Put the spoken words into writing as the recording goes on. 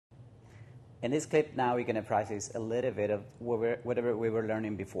In this clip now we're going to practice a little bit of whatever we were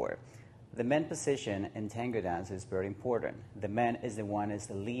learning before. The man position in tango dance is very important. The man is the one is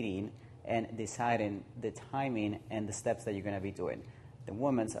leading and deciding the timing and the steps that you're going to be doing. The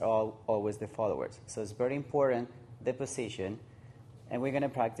women are always the followers. So it's very important, the position, and we're going to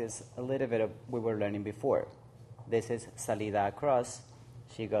practice a little bit of what we were learning before. This is salida across.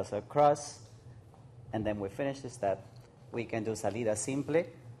 She goes across, and then we finish the step. We can do salida simple,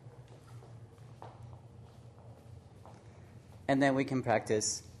 and then we can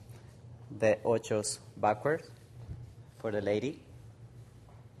practice the ochos backwards for the lady.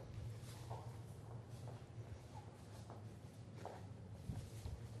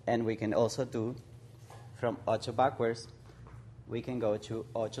 And we can also do from ocho backwards, we can go to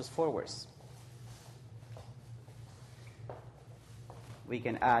ochos forwards. We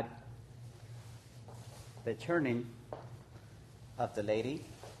can add the turning of the lady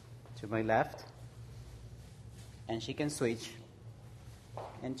to my left, and she can switch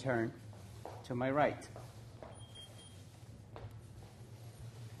and turn to my right.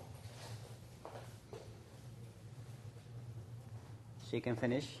 She can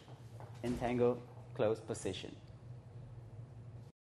finish in tango closed position.